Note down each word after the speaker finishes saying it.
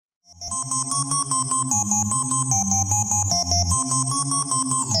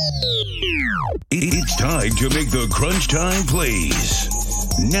guide to make the crunch time plays.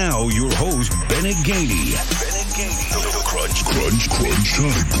 Now your host, Bennett Gainey. The crunch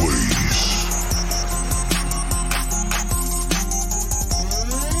time plays.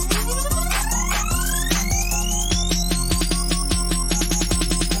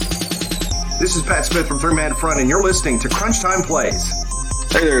 This is Pat Smith from Third Man Front, and you're listening to Crunch Time Plays.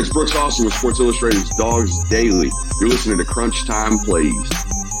 Hey there, it's Brooks Austin with Sports Illustrated's Dogs Daily. You're listening to Crunch Time Plays.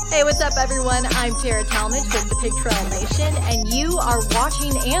 Hey, what's up, everyone? I'm Tara Talmadge with the Pig Trail Nation, and you are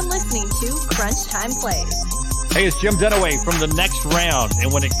watching and listening to Crunch Time Plays. Hey, it's Jim Dunaway from The Next Round,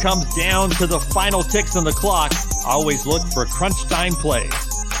 and when it comes down to the final ticks on the clock, I always look for Crunch Time Plays.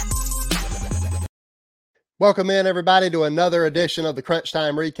 Welcome in, everybody, to another edition of the Crunch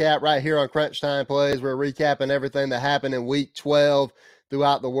Time Recap right here on Crunch Time Plays. We're recapping everything that happened in Week 12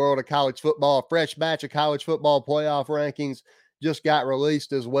 throughout the world of college football. A fresh batch of college football playoff rankings just got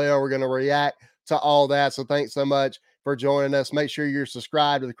released as well. We're going to react to all that, so thanks so much for joining us. Make sure you're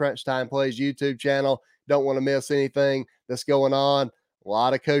subscribed to the Crunch Time Plays YouTube channel. Don't want to miss anything that's going on. A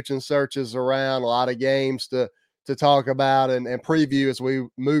lot of coaching searches around, a lot of games to talk about and preview as we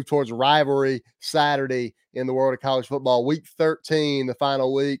move towards rivalry Saturday in the world of college football. Week 13, the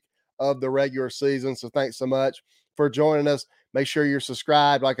final week of the regular season. So thanks so much for joining us. Make sure you're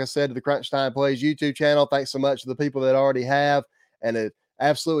subscribed, like I said, to the Crunch Time Plays YouTube channel. Thanks so much to the people that already have. And it's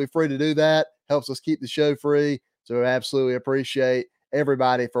absolutely free to do that. Helps us keep the show free. So we absolutely appreciate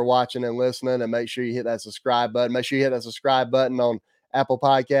everybody for watching and listening. And make sure you hit that subscribe button. Make sure you hit that subscribe button on Apple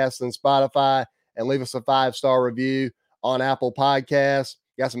Podcasts and Spotify. And leave us a 5-star review on Apple Podcasts.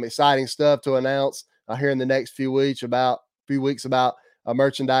 Got some exciting stuff to announce here in the next few weeks about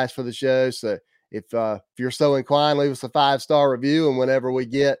merchandise for the show. So if you're so inclined, leave us a 5-star review. And whenever we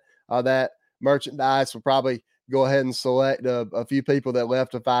get that merchandise, we'll probably go ahead and select a few people that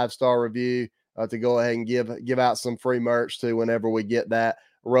left a 5-star review to go ahead and give out some free merch to whenever we get that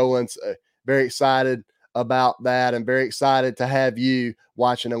rolling. So very excited about that and very excited to have you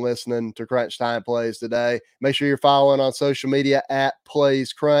watching and listening to Crunch Time Plays today. Make sure you're following on social media at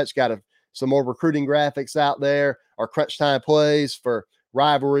Plays Crunch. Got some more recruiting graphics out there. Our Crunch Time Plays for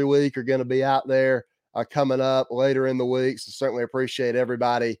rivalry week are going to be out there coming up later in the week. So certainly appreciate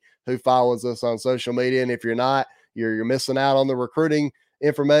everybody who follows us on social media. And if you're not, you're missing out on the recruiting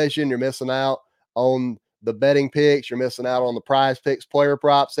information. You're missing out on the betting picks. You're missing out on the prize picks, player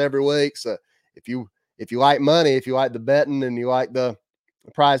props every week. So if you like money, if you like the betting and you like the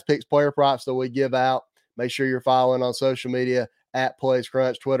prize picks, player props that we give out, make sure you're following on social media at Plays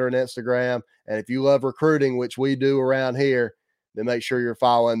Crunch, Twitter and Instagram. And if you love recruiting, which we do around here, then make sure you're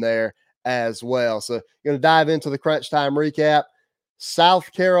following there as well. So going to dive into the Crunch Time recap.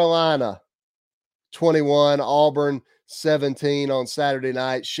 South Carolina 21, Auburn 17 on Saturday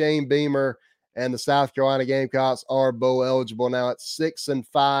night. Shane Beamer and the South Carolina Gamecocks are bowl eligible now at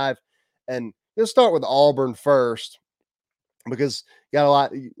 6-5. And let's start with Auburn first, because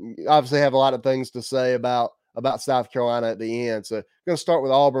obviously have a lot of things to say about South Carolina at the end. So I'm going to start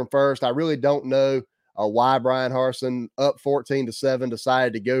with Auburn first. I really don't know why Brian Harsin, up 14-7,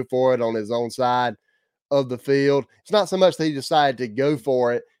 decided to go for it on his own side of the field. It's not so much that he decided to go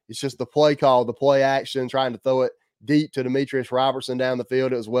for it. It's just the play call, the play action, trying to throw it deep to Demetrius Robertson down the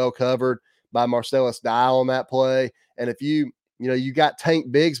field. It was well covered by Marcellus Dial on that play. And if you got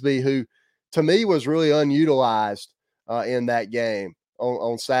Tank Bigsby, who to me was really unutilized in that game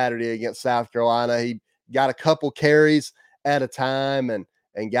on Saturday against South Carolina. He got a couple carries at a time and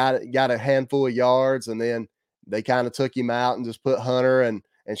got a handful of yards, and then they kind of took him out and just put Hunter and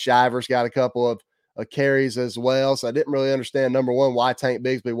Shivers got a couple of carries as well. So I didn't really understand, number one, why Tank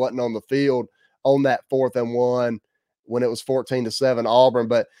Bigsby wasn't on the field on that 4th and 1 when it was 14-7 Auburn.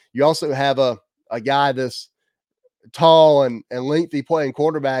 But you also have a guy this tall and lengthy playing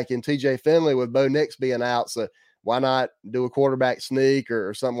quarterback in TJ Finley with Bo Nix being out. So why not do a quarterback sneak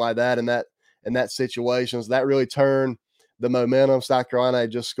or something like that in that situation? So that really turned the momentum. South Carolina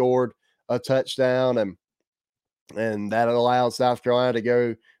had just scored a touchdown and that allowed South Carolina to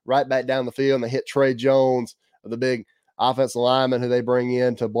go right back down the field, and they hit Trey Jones, the big offensive lineman who they bring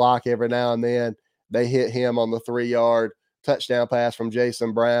in to block every now and then. They hit him on the 3-yard touchdown pass from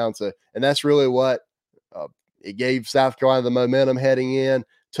Jason Brown. So, and that's really what it gave South Carolina the momentum heading in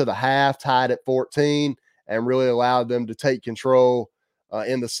to the half, tied at 14, and really allowed them to take control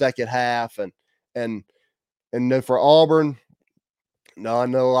in the second half. And for Auburn, I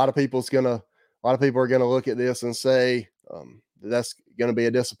know a lot of people are gonna look at this and say that's going to be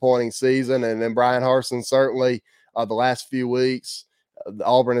a disappointing season. And then Brian Harsin, certainly the last few weeks,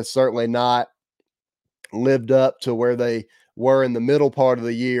 Auburn has certainly not lived up to where they were in the middle part of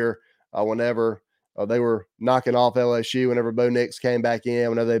the year whenever They were knocking off LSU whenever Bo Nix came back in,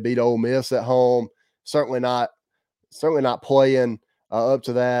 whenever they beat Ole Miss at home. Certainly not playing up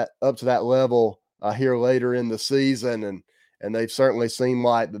to that level here later in the season, and they've certainly seemed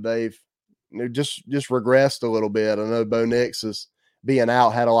like that they've just regressed a little bit. I know Bo Nix is being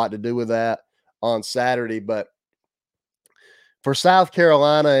out had a lot to do with that on Saturday, but for South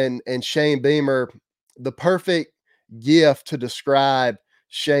Carolina and Shane Beamer, the perfect gift to describe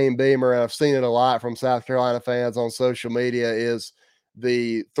Shane Beamer, and I've seen it a lot from South Carolina fans on social media, is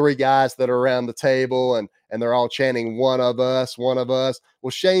the three guys that are around the table and they're all chanting one of us, one of us.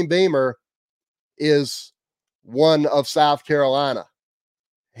 Well, Shane Beamer is one of South Carolina.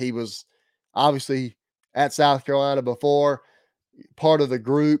 He was obviously at South Carolina before, part of the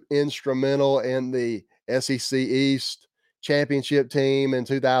group instrumental in the SEC East championship team in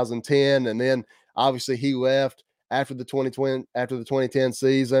 2010. And then obviously he left after the 2010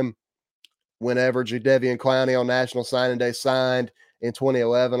 season, whenever Jadeveon Clowney on National Signing Day signed in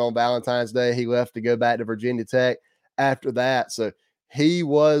 2011 on Valentine's Day. He left to go back to Virginia Tech after that. So he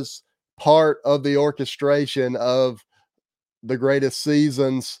was part of the orchestration of the greatest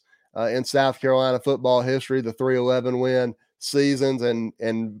seasons in South Carolina football history, the 3-11 win seasons,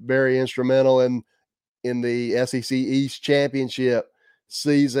 and very instrumental in the SEC East championship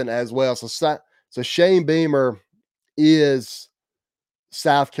season as well. So Shane Beamer is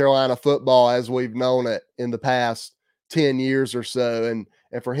South Carolina football as we've known it in the past 10 years or so. And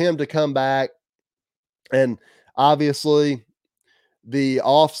for him to come back, and obviously the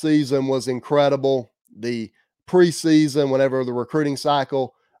offseason was incredible. The preseason, whenever the recruiting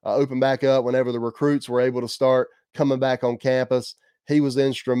cycle opened back up, whenever the recruits were able to start coming back on campus, he was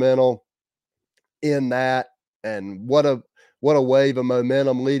instrumental in that. And what a wave of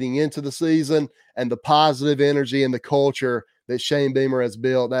momentum leading into the season, and the positive energy and the culture that Shane Beamer has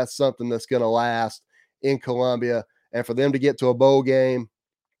built. That's something that's going to last in Columbia. And for them to get to a bowl game,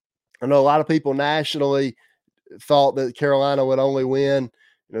 I know a lot of people nationally thought that Carolina would only win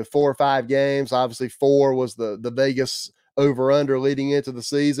 4 or 5 games. Obviously 4 was the Vegas over under leading into the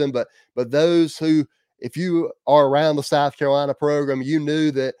season. But those who, if you are around the South Carolina program, you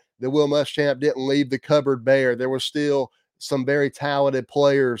knew that Will Muschamp didn't leave the cupboard bare. There were still some very talented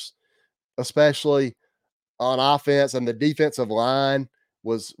players, especially on offense, and the defensive line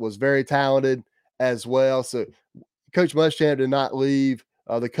was very talented as well. So Coach Muschamp did not leave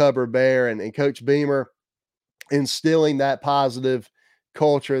the cupboard bare, and Coach Beamer instilling that positive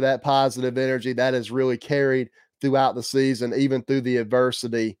culture, that positive energy that has really carried throughout the season, even through the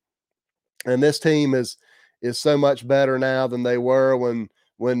adversity. And this team is so much better now than they were when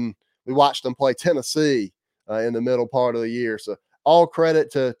we watched them play Tennessee in the middle part of the year. So all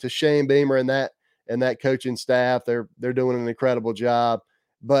credit to Shane Beamer and that coaching staff. They're doing an incredible job.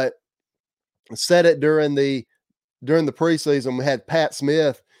 But said it during the preseason, we had Pat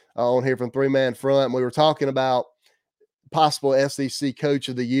Smith on here from 3-Man Front, and we were talking about possible SEC Coach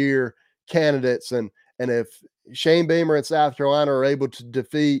of the Year candidates, and if Shane Beamer and South Carolina are able to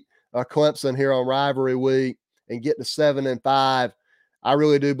defeat Clemson here on rivalry week and get to 7-5, I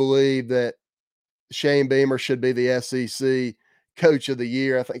really do believe that Shane Beamer should be the SEC Coach of the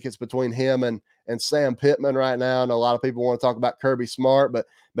Year. I think it's between him and Sam Pittman right now. And a lot of people want to talk about Kirby Smart, but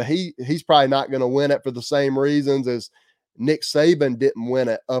he's probably not going to win it for the same reasons as Nick Saban didn't win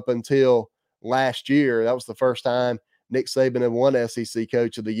it up until last year. That was the first time Nick Saban had won SEC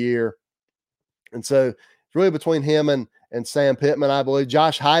Coach of the Year. And so it's really between him and Sam Pittman, I believe.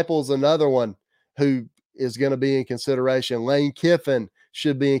 Josh Heupel's another one who is going to be in consideration. Lane Kiffin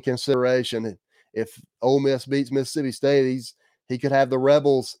should be in consideration. If Ole Miss beats Mississippi State, he could have the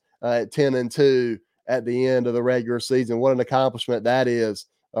Rebels at 10-2 at the end of the regular season. What an accomplishment that is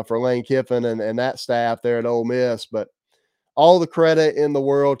for Lane Kiffin and that staff there at Ole Miss. But all the credit in the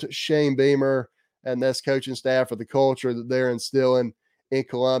world to Shane Beamer and this coaching staff for the culture that they're instilling in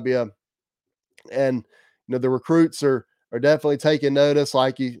Columbia. And the recruits are definitely taking notice,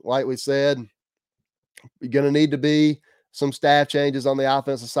 like we said. You're going to need to be some staff changes on the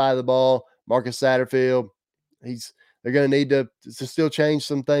offensive side of the ball. Marcus Satterfield, they're going to need to still change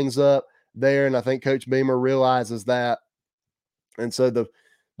some things up there, and I think Coach Beamer realizes that. And so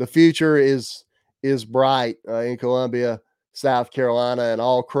the future is bright in Columbia, South Carolina, and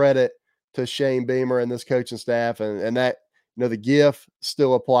all credit to Shane Beamer and this coaching staff, and that the gift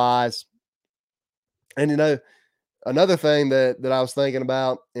still applies. And another thing that I was thinking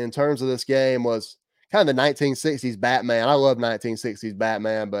about in terms of this game was kind of the 1960s Batman. I love 1960s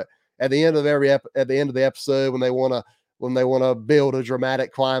Batman, but at the end of the episode, when they want to build a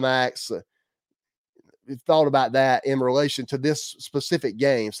dramatic climax, thought about that in relation to this specific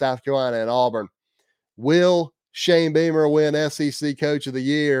game, South Carolina and Auburn. Will Shane Beamer win SEC Coach of the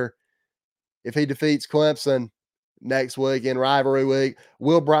Year if he defeats Clemson next week in rivalry week?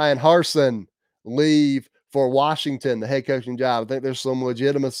 Will Brian Harsin leave for Washington, the head coaching job? I think there's some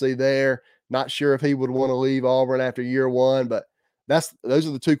legitimacy there. Not sure if he would want to leave Auburn after year one, but those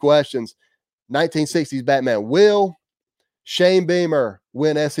are the two questions. 1960s Batman. Will Shane Beamer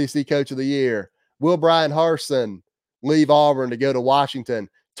win SEC Coach of the Year? Will Brian Harsin leave Auburn to go to Washington?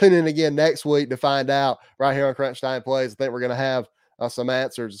 Tune in again next week to find out right here on Crunch Time Plays. I think we're going to have some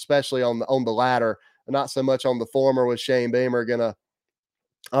answers, especially on the latter, not so much on the former with Shane Beamer.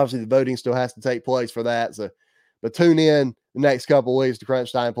 Obviously the voting still has to take place for that. So, but tune in the next couple of weeks to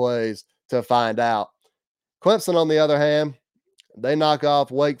Crunch Time Plays to find out. Clemson, on the other hand, they knock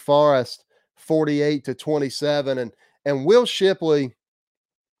off Wake Forest 48-27, and Will Shipley,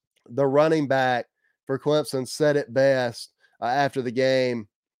 the running back for Clemson, said it best after the game.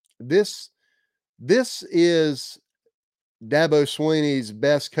 This is Dabo Swinney's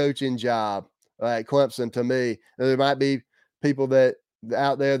best coaching job at Clemson to me. Now, there might be people that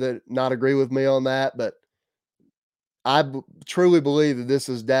out there that not agree with me on that, but I truly believe that this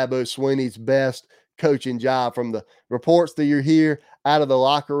is Dabo Swinney's best coaching job. From the reports that you hear out of the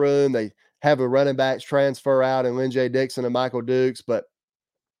locker room, they have the running backs transfer out and Lynn J. Dixon and Michael Dukes, but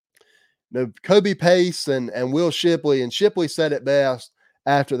Kobe Pace and Will Shipley, and Shipley said it best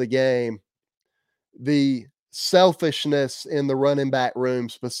after the game. The selfishness in the running back room,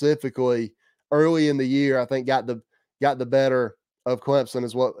 specifically early in the year, I think got the better of Clemson,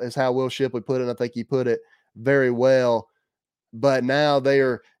 is how Will Shipley put it. And I think he put it very well. But now they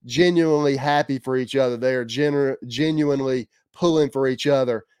are genuinely happy for each other. They are genuinely pulling for each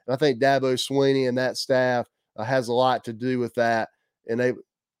other. And I think Dabo Swinney and that staff has a lot to do with that, and they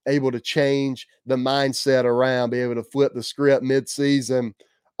able to change the mindset around, be able to flip the script mid-season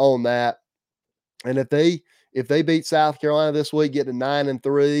on that. And if they beat South Carolina this week, get to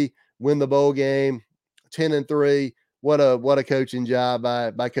 9-3, win the bowl game, 10-3, what a coaching job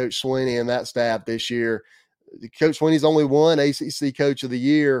by Coach Swinney and that staff this year. Coach Swinney's only won ACC Coach of the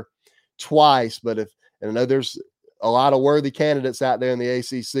Year twice, and I know there's a lot of worthy candidates out there in the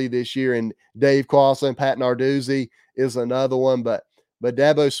ACC this year, and Dave Clawson, Pat Narduzzi is another one, but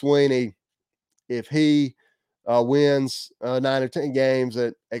Dabo Swinney, if he wins 9 or 10 games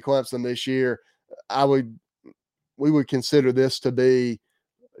at Clemson this year, we would consider this to be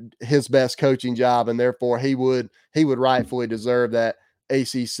his best coaching job, and therefore he would rightfully deserve that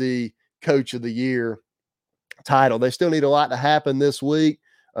ACC Coach of the Year title. They still need a lot to happen this week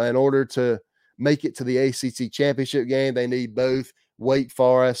in order to make it to the ACC championship game. They need both Wake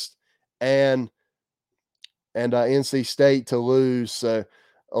Forest and NC State to lose. So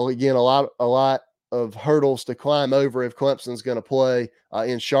again, a lot of hurdles to climb over if Clemson's going to play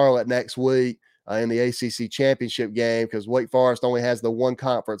in Charlotte next week in the ACC championship game, because Wake Forest only has the one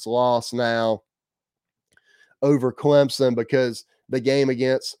conference loss now over Clemson, because the game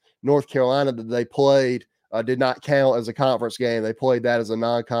against North Carolina that they played did not count as a conference game. They played that as a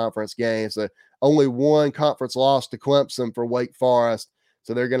non-conference game. So only one conference loss to Clemson for Wake Forest.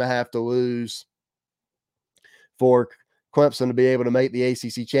 So they're going to have to lose for Clemson to be able to make the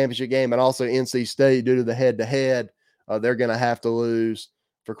ACC championship game, and also NC State, due to the head-to-head, they're going to have to lose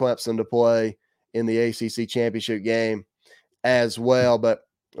for Clemson to play in the ACC championship game as well. But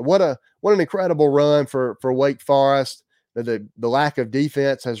what an incredible run for Wake Forest. The lack of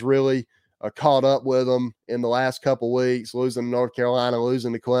defense has really caught up with them in the last couple weeks, losing to North Carolina,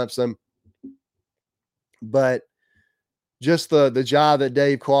 losing to Clemson. But just the job that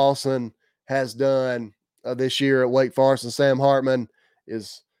Dave Clawson has done this year at Wake Forest, and Sam Hartman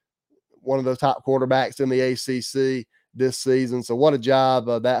is one of the top quarterbacks in the ACC this season. So what a job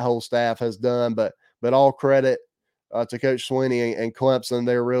that whole staff has done. But all credit to Coach Swinney and Clemson.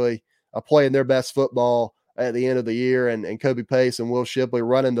 They're really playing their best football at the end of the year, and Kobe Pace and Will Shipley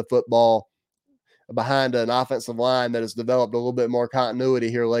running the football behind an offensive line that has developed a little bit more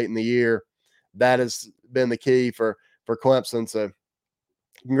continuity here late in the year. That has been the key for Clemson. So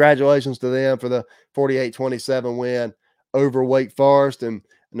congratulations to them for the 48-27 win over Wake Forest. And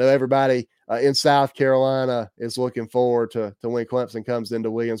I know everybody in South Carolina is looking forward to when Clemson comes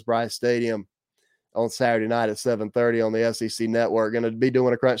into Williams-Brice Stadium on Saturday night at 7:30 on the SEC Network. Going to be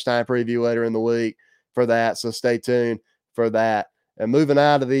doing a Crunch Time preview later in the week for that, so stay tuned for that. And moving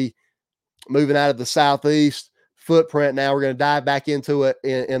out of the Southeast footprint now, we're going to dive back into it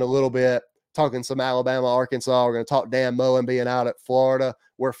in a little bit, talking some Alabama, Arkansas. We're going to talk Dan Mullen being out at Florida,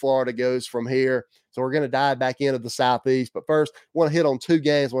 where Florida goes from here. So we're going to dive back into the Southeast. But first, want to hit on two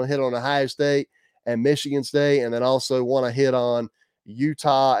games. Want to hit on Ohio State and Michigan State, and then also want to hit on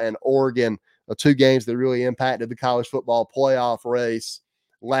Utah and Oregon two games that really impacted the college football playoff race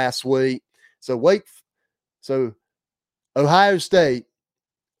last week. So Ohio State,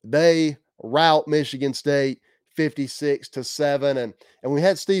 they rout Michigan State 56-7. And we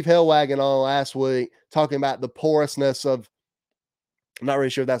had Steve Hellwagon on last week talking about the porousness of, I'm not really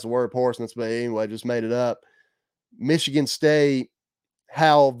sure if that's the word, porousness, but anyway, just made it up. Michigan State,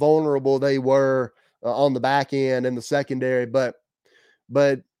 how vulnerable they were on the back end and the secondary, but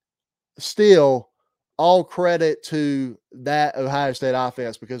still, all credit to that Ohio State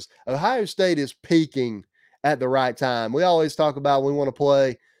offense, because Ohio State is peaking at the right time. We always talk about we want to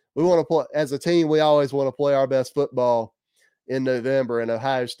play as a team. We always want to play our best football in November, and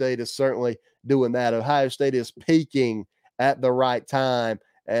Ohio State is certainly doing that. Ohio State is peaking at the right time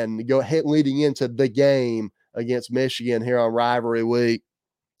and leading into the game against Michigan here on rivalry week.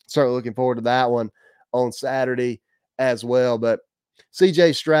 Certainly looking forward to that one on Saturday as well. But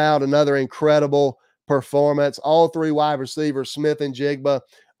CJ Stroud, another incredible performance. All three wide receivers, Smith-Njigba,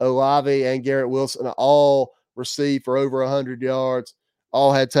 Olave, and Garrett Wilson, all received for over 100 yards,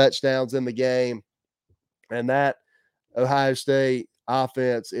 all had touchdowns in the game. And that Ohio State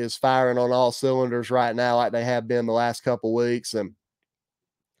offense is firing on all cylinders right now, like they have been the last couple weeks. And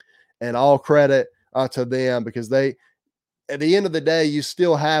all credit to them, because they, at the end of the day, you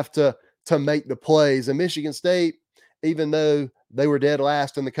still have to make the plays. And Michigan State, even though they were dead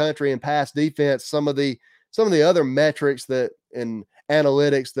last in the country in pass defense, some of the other metrics that in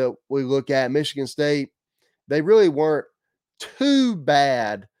analytics that we look at, Michigan State, they really weren't too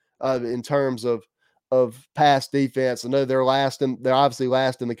bad in terms of pass defense. I know they're obviously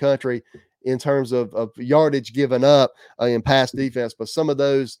last in the country in terms of yardage given up in pass defense, but some of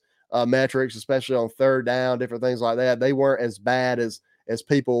those metrics, especially on third down, different things like that, they weren't as bad as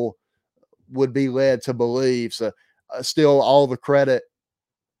people would be led to believe. So still all the credit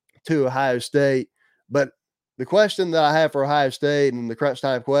to Ohio State. But the question that I have for Ohio State, and the crunch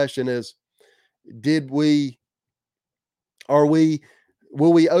time question, is, will we overreact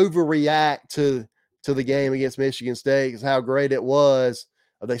to the game against Michigan State? Because how great it was.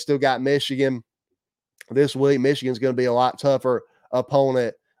 They still got Michigan this week. Michigan's going to be a lot tougher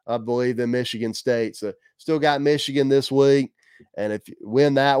opponent, I believe, than Michigan State. So still got Michigan this week. And if you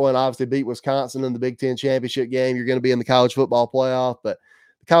win that one, obviously beat Wisconsin in the Big Ten championship game, you're going to be in the college football playoff. But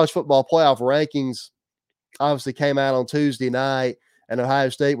the college football playoff rankings obviously came out on Tuesday night, and Ohio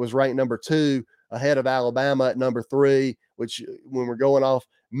State was ranked number 2 ahead of Alabama at number 3, which, when we're going off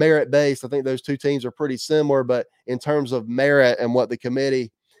merit-based, I think those two teams are pretty similar. But in terms of merit and what the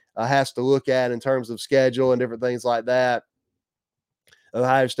committee has to look at in terms of schedule and different things like that,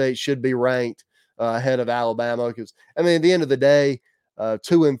 Ohio State should be ranked ahead of Alabama, because, I mean, at the end of the day,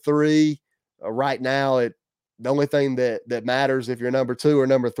 2 and 3 right now, the only thing that matters if you're number 2 or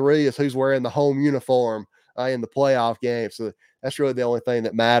number 3 is who's wearing the home uniform in the playoff game. So that's really the only thing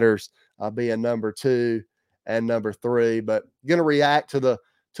that matters, being number 2 and number 3. But going to react to the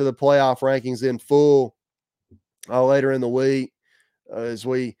playoff rankings in full later in the week, as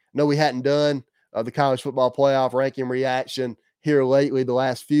we know we hadn't done the college football playoff ranking reaction here lately the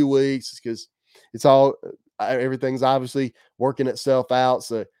last few weeks, because everything's obviously working itself out.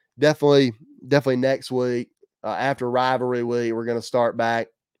 So definitely next week, after rivalry week, we're going to start back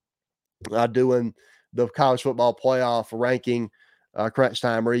doing the college football playoff ranking crunch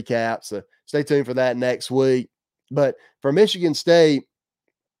time recap. So stay tuned for that next week. But for Michigan State,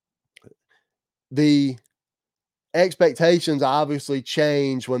 the expectations obviously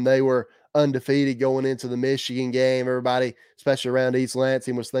changed when they were undefeated going into the Michigan game. Everybody, especially around East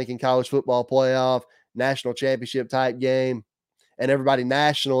Lansing, was thinking college football playoff, national championship type game. And everybody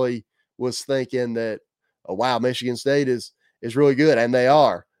nationally was thinking that, oh, wow, Michigan State is really good. And they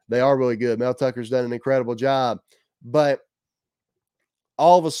are really good. Mel Tucker's done an incredible job. But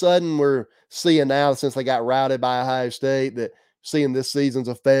all of a sudden, we're seeing now, since they got routed by Ohio State, that seeing this season's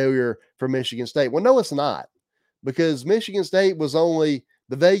a failure for Michigan State. Well, no, it's not, because Michigan State was only,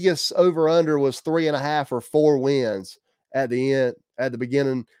 the Vegas over-under was 3.5 or 4 wins at the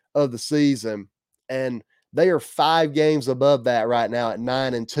beginning of the season. And they are 5 games above that right now at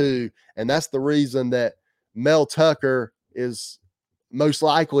 9-2. And that's the reason that Mel Tucker is most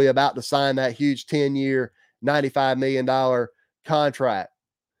likely about to sign that huge 10-year, $95 million contract.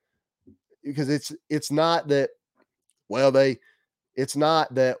 Because it's not that, they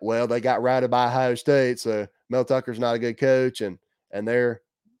got routed by Ohio State, so Mel Tucker's not a good coach, and they're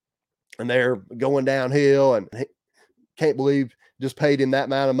going downhill, and can't believe just paid him that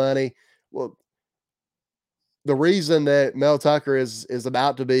amount of money. Well, the reason that Mel Tucker is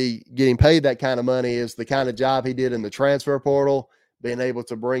about to be getting paid that kind of money is the kind of job he did in the transfer portal, being able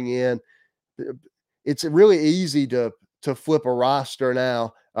to bring in it's really easy to flip a roster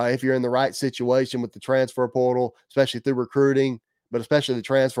now if you're in the right situation with the transfer portal, especially through recruiting, but especially the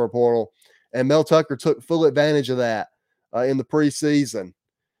transfer portal. And Mel Tucker took full advantage of that in the preseason.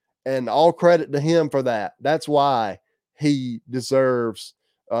 And all credit to him for that. That's why he deserves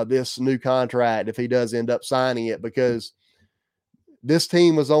this new contract if he does end up signing it, because this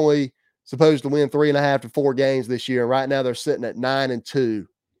team was only supposed to win 3.5 to 4 games this year. And right now they're sitting at 9-2.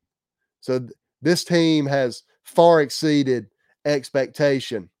 So this team has far exceeded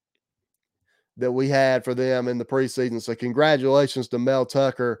expectation that we had for them in the preseason. So congratulations to Mel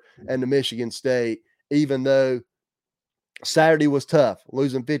Tucker and to Michigan State, even though Saturday was tough,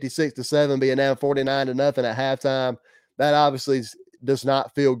 losing 56-7, being down 49-0 at halftime. That obviously does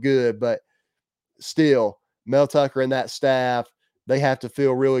not feel good, but still, Mel Tucker and that staff, they have to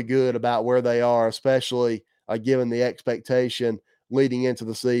feel really good about where they are, especially given the expectation leading into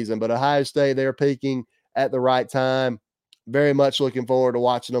the season. But Ohio State, they're peaking at the right time. Very much looking forward to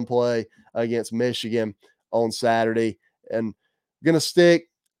watching them play against Michigan on Saturday. And going to stick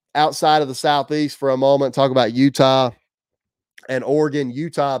outside of the Southeast for a moment, talk about Utah and Oregon.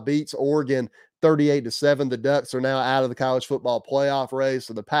 Utah beats Oregon 38-7. The Ducks are now out of the college football playoff race.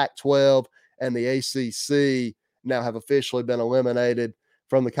 So the Pac-12 and the ACC now have officially been eliminated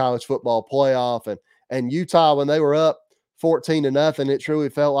from the college football playoff. And Utah, when they were up 14-0, it truly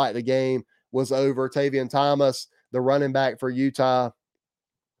felt like the game was over. Tavion Thomas, the running back for Utah,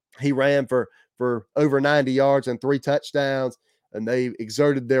 he ran for over 90 yards and 3 touchdowns, and they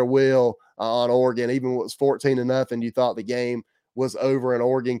exerted their will on Oregon. Even when it was 14-0, you thought the game was over and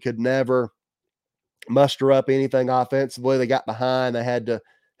Oregon could never muster up anything offensively. They got behind. They had to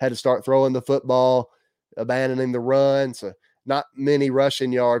start throwing the football, abandoning the run. So not many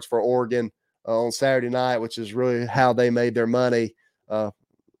rushing yards for Oregon on Saturday night, which is really how they made their money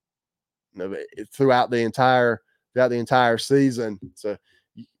throughout the entire season. So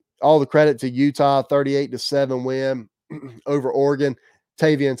all the credit to Utah, 38-7 win over Oregon.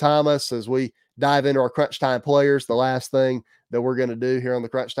 Tavion Thomas, as we dive into our Crunch Time players, the last thing that we're going to do here on the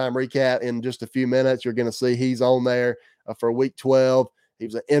Crunch Time recap in just a few minutes, you're going to see he's on there for week 12. He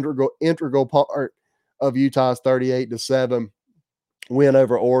was an integral part of Utah's 38-7 win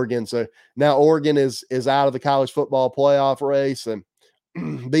over Oregon. So now Oregon is out of the college football playoff race, and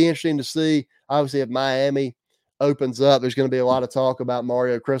be interesting to see, obviously, if Miami opens up. There's going to be a lot of talk about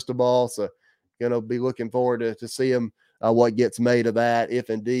Mario Cristobal, so going to be looking forward to see him, what gets made of that, if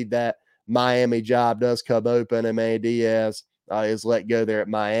indeed that Miami job does come open and Manny Diaz is let go there at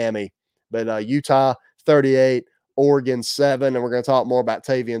Miami. But Utah 38, Oregon 7, and we're going to talk more about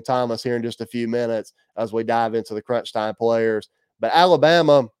Tavion Thomas here in just a few minutes as we dive into the Crunch Time players. But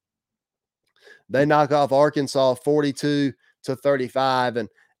Alabama, they knock off Arkansas 42-35,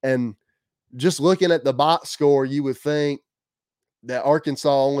 and just looking at the box score, you would think that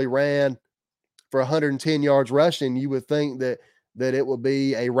Arkansas only ran for 110 yards rushing. You would think that it would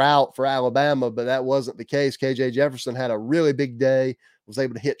be a rout for Alabama, but that wasn't the case. KJ Jefferson had a really big day, was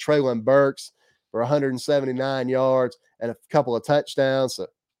able to hit Treylon Burks for 179 yards and a couple of touchdowns. So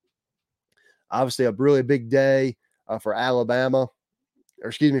obviously a really big day for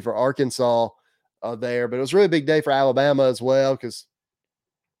Arkansas there, but it was a really big day for Alabama as well, because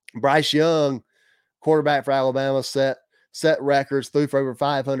Bryce Young, quarterback for Alabama, set records, threw for over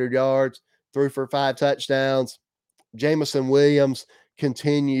 500 yards, threw for 5 touchdowns. Jamison Williams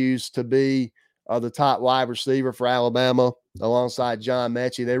continues to be the top wide receiver for Alabama alongside John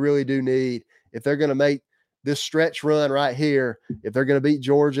Mechie. They really do need, if they're going to make this stretch run right here, if they're going to beat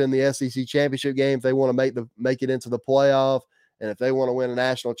Georgia in the SEC championship game, if they want to make it into the playoff, and if they want to win a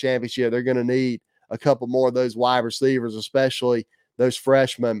national championship, they're going to need a couple more of those wide receivers, especially those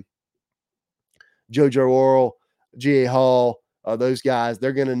freshmen, JoJo Oral, G.A. Hall, those guys.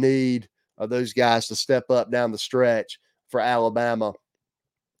 They're going to need those guys to step up down the stretch for Alabama.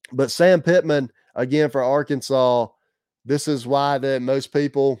 But Sam Pittman, again, for Arkansas, this is why that most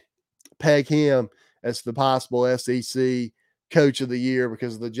people peg him as the possible SEC Coach of the Year,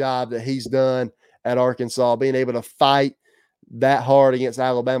 because of the job that he's done at Arkansas, being able to fight that hard against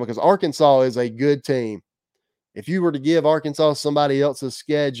Alabama, because Arkansas is a good team. If you were to give Arkansas somebody else's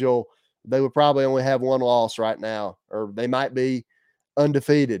schedule, they would probably only have one loss right now, or they might be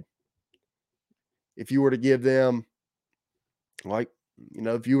undefeated. If you were to give them,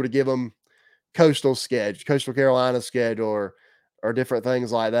 if you were to give them Coastal Carolina schedule, or different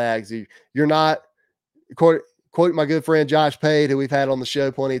things like that, because you're not, quote my good friend Josh Pate, who we've had on the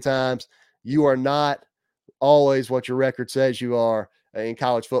show plenty of times, you are not always what your record says you are in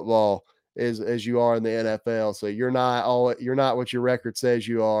college football. as you are in the NFL. So you're not what your record says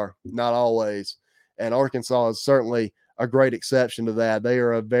you are, not always. And Arkansas is certainly a great exception to that. They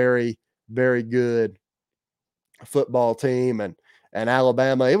are a very, very good football team, and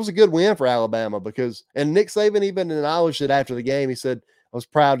Alabama, it was a good win for Alabama because, and Nick Saban even acknowledged it after the game. He said, I was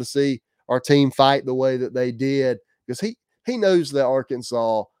proud to see our team fight the way that they did, because he knows that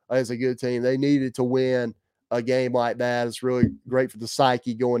Arkansas is a good team. They needed to win a game like that. It's really great for the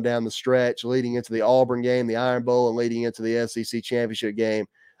psyche going down the stretch, leading into the Auburn game, the Iron Bowl, and leading into the SEC championship game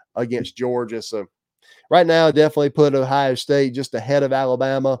against Georgia. So right now, I definitely put Ohio State just ahead of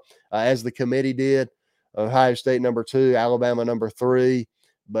Alabama, as the committee did. Ohio State number 2, Alabama number 3.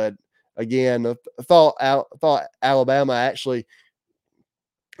 But again, I thought Alabama actually,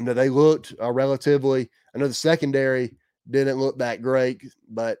 they looked relatively. I know the secondary didn't look that great,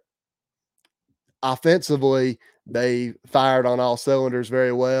 but offensively they fired on all cylinders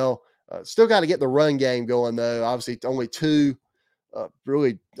very well. Still got to get the run game going though. Obviously, only two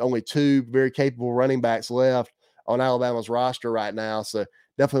very capable running backs left on Alabama's roster right now. So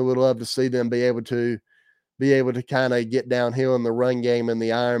definitely would love to see them be able to kind of get downhill in the run game in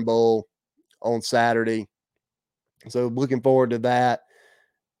the Iron Bowl on Saturday. So looking forward to that.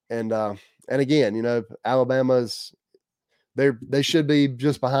 And again, Alabama's, they should be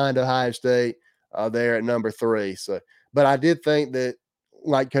just behind Ohio State there at number 3. So, but I did think that,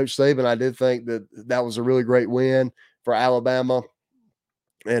 like Coach Saban, I did think that was a really great win for Alabama,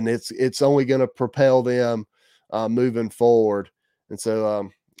 and it's only going to propel them moving forward. And so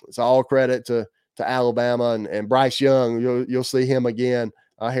it's all credit to Alabama and Bryce Young. You'll see him again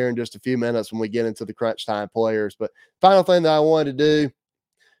here in just a few minutes when we get into the Crunch Time players. But final thing that I wanted to do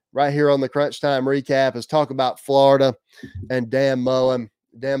right here on the Crunch Time recap is talk about Florida and Dan Mullen.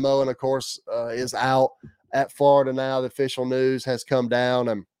 Dan Mullen, of course, is out at Florida now. The official news has come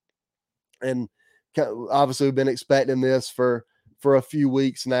down, and obviously we've been expecting this for a few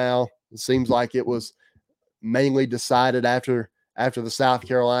weeks now. It seems like it was mainly decided after the South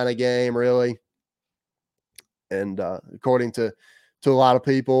Carolina game, really. And according to a lot of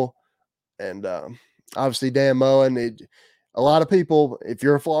people, and obviously Dan Mullen, a lot of people, if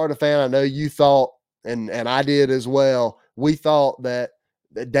you're a Florida fan, I know you thought, and I did as well, we thought that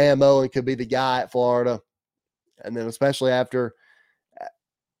Dan Mullen could be the guy at Florida. And then especially after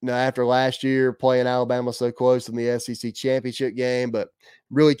last year playing Alabama so close in the SEC championship game, but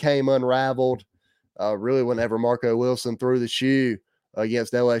really came unraveled really whenever Marco Wilson threw the shoe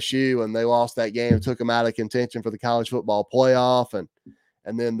against LSU, and they lost that game and took them out of contention for the college football playoff.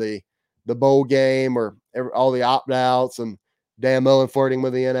 And then the bowl game, or all the opt-outs, and Dan Mullen flirting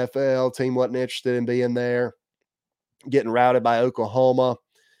with the NFL. Team wasn't interested in being there, getting routed by Oklahoma,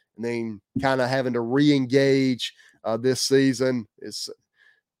 and then kind of having to re-engage this season. It's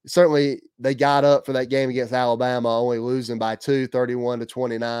certainly, they got up for that game against Alabama, only losing by 2,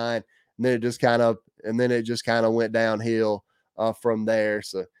 31-29. And then it just kind of went downhill from there.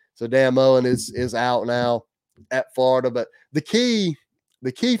 So Dan Mullen is out now at Florida. But the key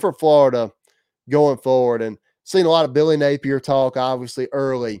for Florida going forward, and seen a lot of Billy Napier talk obviously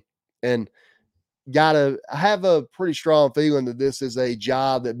early, and I have a pretty strong feeling that this is a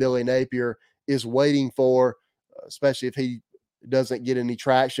job that Billy Napier is waiting for, especially if he doesn't get any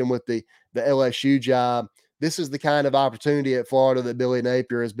traction with the LSU job. This is the kind of opportunity at Florida that Billy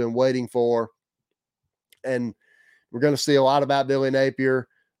Napier has been waiting for. And we're going to see a lot about Billy Napier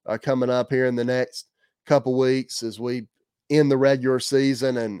coming up here in the next couple weeks as we end the regular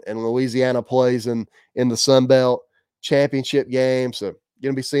season and Louisiana plays in the Sun Belt championship game. So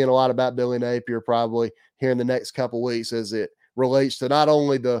going to be seeing a lot about Billy Napier probably here in the next couple weeks as it relates to not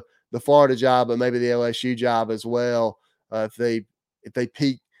only the Florida job, but maybe the LSU job as well, if they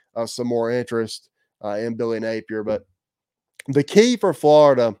pique some more interest in Billy Napier. But the key for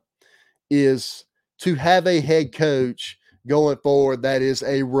Florida is to have a head coach going forward that is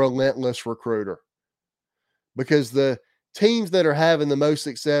a relentless recruiter, because the teams that are having the most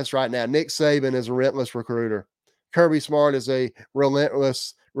success right now, Nick Saban is a relentless recruiter. Kirby Smart is a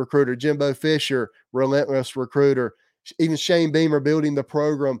relentless recruiter. Jimbo Fisher, relentless recruiter. Even Shane Beamer building the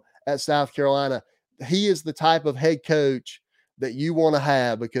program at South Carolina. He is the type of head coach that you want to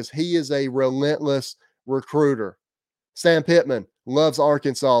have because he is a relentless recruiter. Sam Pittman loves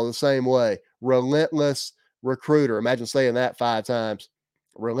Arkansas the same way. Relentless recruiter. Imagine saying that 5 times.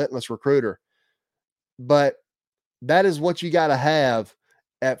 Relentless recruiter. But that is what you got to have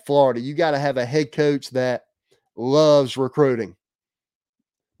at Florida. You got to have a head coach that loves recruiting,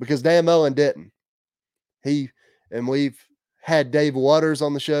 because Dan Mullen didn't. And we've had Dave Waters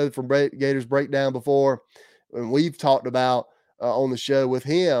on the show from Gators Breakdown before, and we've talked about on the show with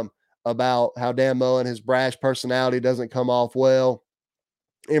him about how Dan Mullen, his brash personality doesn't come off well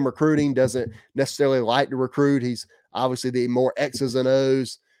in recruiting, doesn't necessarily like to recruit. He's obviously the more X's and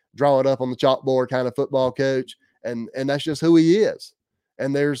O's, draw it up on the chalkboard kind of football coach. And that's just who he is.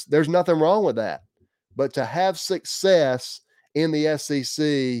 And there's nothing wrong with that. But to have success in the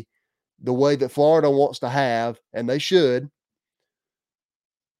SEC the way that Florida wants to have, and they should,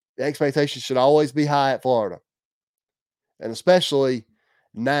 the expectations should always be high at Florida. And especially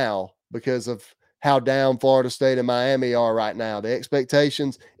now because of how down Florida State and Miami are right now. The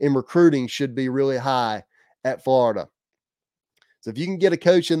expectations in recruiting should be really high at Florida. So if you can get a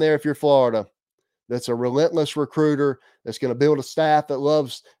coach in there, if you're Florida, that's a relentless recruiter, that's going to build a staff that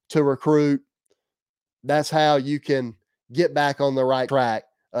loves to recruit, that's how you can get back on the right track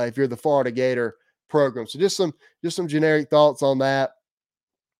if you're the Florida Gator program. So just some generic thoughts on that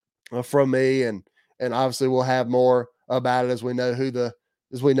from me, and obviously we'll have more about it as we know who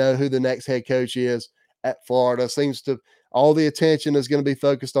the next head coach is at Florida. Seems to all the attention is going to be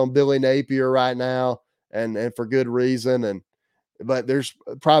focused on Billy Napier right now, and for good reason. But there's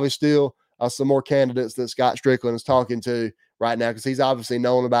probably still some more candidates that Scott Strickland is talking to right now, because he's obviously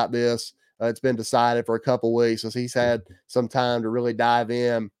known about this. It's been decided for a couple weeks, so he's had some time to really dive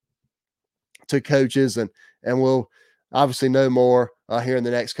in to coaches, and we'll obviously know more here in the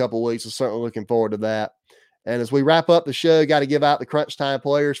next couple weeks. So certainly looking forward to that. And as we wrap up the show, got to give out the Crunch Time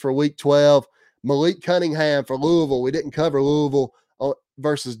players for Week 12. Malik Cunningham for Louisville. We didn't cover Louisville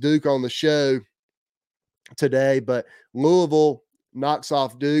versus Duke on the show today, but Louisville knocks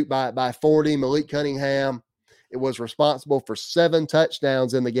off Duke by 40. Malik Cunningham, it was responsible for 7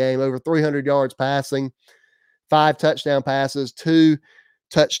 touchdowns in the game, over 300 yards passing, 5 touchdown passes, 2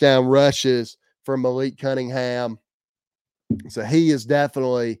 touchdown rushes for Malik Cunningham. So he is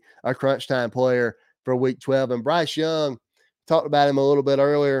definitely a Crunch Time player for Week 12. And Bryce Young, talked about him a little bit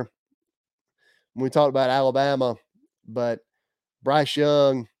earlier when we talked about Alabama, but Bryce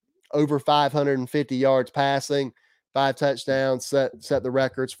Young, over 550 yards passing, 5 touchdowns, set the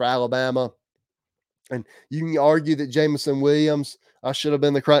records for Alabama. And you can argue that Jameson Williams should have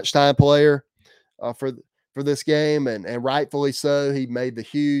been the Crunch Time player for this game, and rightfully so. He made the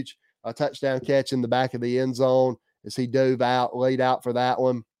huge touchdown catch in the back of the end zone as he dove out, laid out for that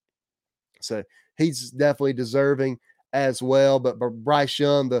one. So he's definitely deserving as well. But Bryce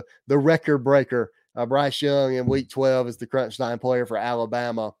Young, the record breaker, Bryce Young in Week 12 is the Crunch Time player for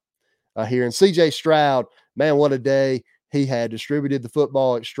Alabama here. And CJ Stroud, man, what a day he had. Distributed the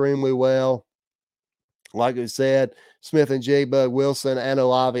football extremely well. Like I said, Smith and J-Bug, Wilson, and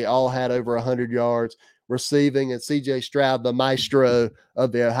Olave all had over 100 yards receiving. And CJ Stroud, the maestro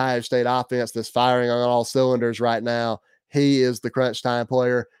of the Ohio State offense that's firing on all cylinders right now, he is the Crunch Time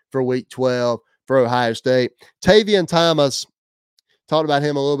player for Week 12 for Ohio State. Tavion Thomas, talked about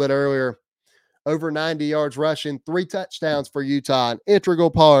him a little bit earlier, over 90 yards rushing, 3 touchdowns for Utah, an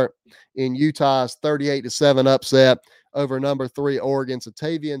integral part in Utah's 38-7 upset over number 3 Oregon. So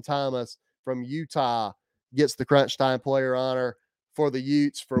Tavion Thomas from Utah gets the Crunch Time player honor for the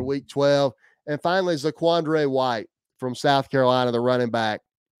Utes for Week 12. And finally, Zaquandre White from South Carolina, the running back.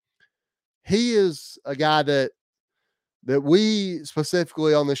 He is a guy that we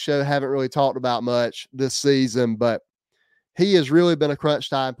specifically on the show haven't really talked about much this season, but he has really been a Crunch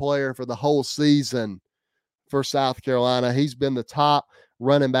Time player for the whole season for South Carolina. He's been the top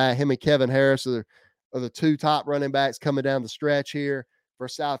running back. Him and Kevin Harris are the 2 top running backs coming down the stretch here for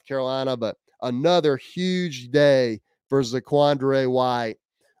South Carolina. But another huge day for Zaquandre White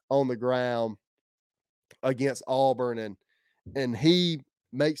on the ground against Auburn. And he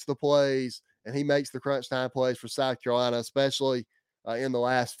makes the plays, and he makes the Crunch Time plays for South Carolina, especially in the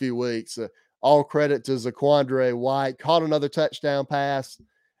last few weeks. All credit to Zaquandre White. Caught another touchdown pass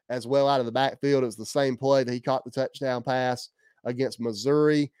as well out of the backfield. It was the same play that he caught the touchdown pass against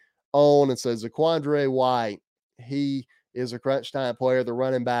Missouri on. And so Zaquandre White, he is a Crunch Time player, the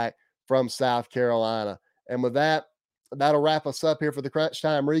running back from South Carolina. And with that, that'll wrap us up here for the Crunch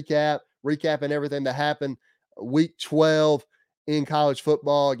Time recap, recapping everything that happened Week 12 in college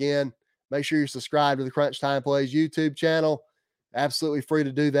football. Again, make sure you subscribe to the Crunch Time Plays YouTube channel. Absolutely free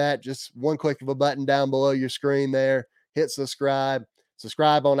to do that. Just one click of a button down below your screen there. Hit subscribe.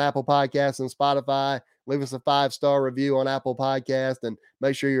 Subscribe on Apple Podcasts and Spotify. Leave us a 5-star review on Apple Podcasts, and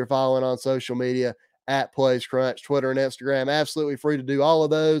make sure you're following on social media at Plays Crunch, Twitter and Instagram. Absolutely free to do all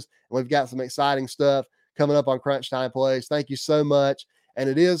of those. And we've got some exciting stuff coming up on Crunch Time Plays. Thank you so much. And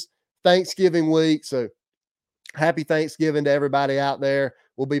it is Thanksgiving week, so happy Thanksgiving to everybody out there.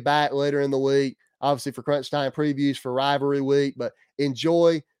 We'll be back later in the week, obviously for Crunch Time previews for Rivalry Week, but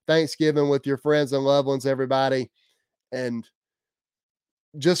enjoy Thanksgiving with your friends and loved ones, everybody. And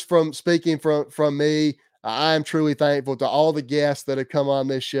just from speaking from me, I am truly thankful to all the guests that have come on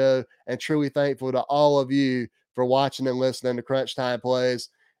this show, and truly thankful to all of you for watching and listening to Crunch Time Plays.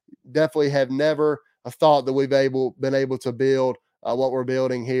 Definitely have never thought that we've been able to build what we're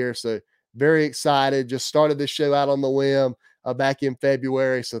building here. So very excited. Just started this show out on the whim back in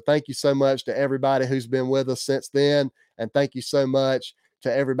February. So thank you so much to everybody who's been with us since then. And thank you so much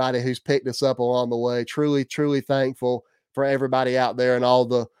to everybody who's picked us up along the way. Truly, truly thankful for everybody out there and all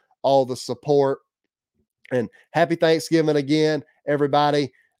the support. And happy Thanksgiving again,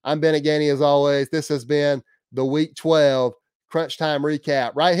 everybody. I'm Bennett Gainey as always. This has been the Week 12 Crunch Time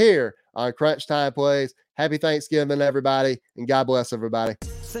Recap right here on Crunch Time Plays. Happy Thanksgiving, everybody, and God bless everybody.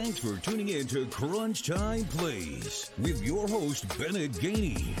 Thanks for tuning in to Crunch Time Plays with your host, Bennett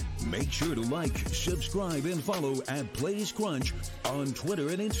Gainey. Make sure to like, subscribe, and follow at Plays Crunch on Twitter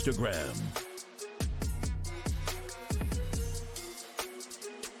and Instagram.